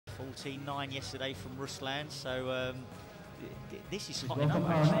14-9 yesterday from Ruslan, so this is hotting up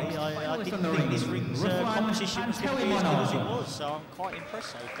actually. I didn't think this ring's competition was going to be as good as it was, so I'm quite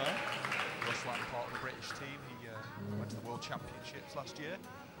impressed so far. Ruslan, part of the British team, he went to the World Championships last year.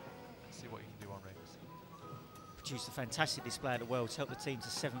 Let's see what he can do on rings. Produced a fantastic display at the Worlds, helped the team to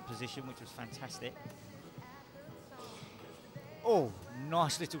 7th position, which was fantastic. Oh,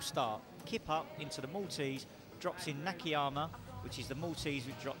 nice little start. Kip up into the Maltese, drops in Nakayama, which is the Maltese,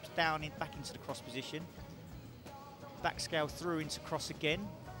 which drops down back into the cross position. Back scale through into cross again.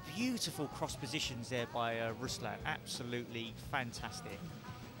 Beautiful cross positions there by Ruslan, absolutely fantastic.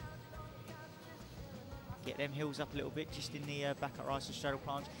 Get them heels up a little bit, just in the back at rice and straddle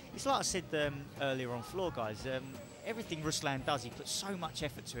planche. It's like I said earlier on floor, guys. Everything Ruslan does, he puts so much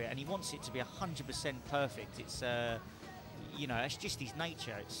effort to it, and he wants it to be 100% perfect. It's, you know, that's just his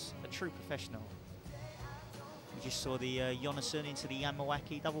nature. It's a true professional. We just saw the Yonason into the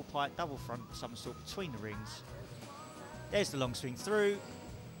Yamawaki, double pipe, double front somersault between the rings. There's the long swing through.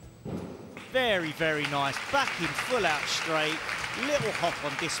 Very, very nice. Back in full out straight. Little hop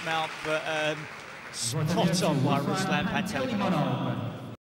on dismount, but spot on by Ruslan Panteleymonov.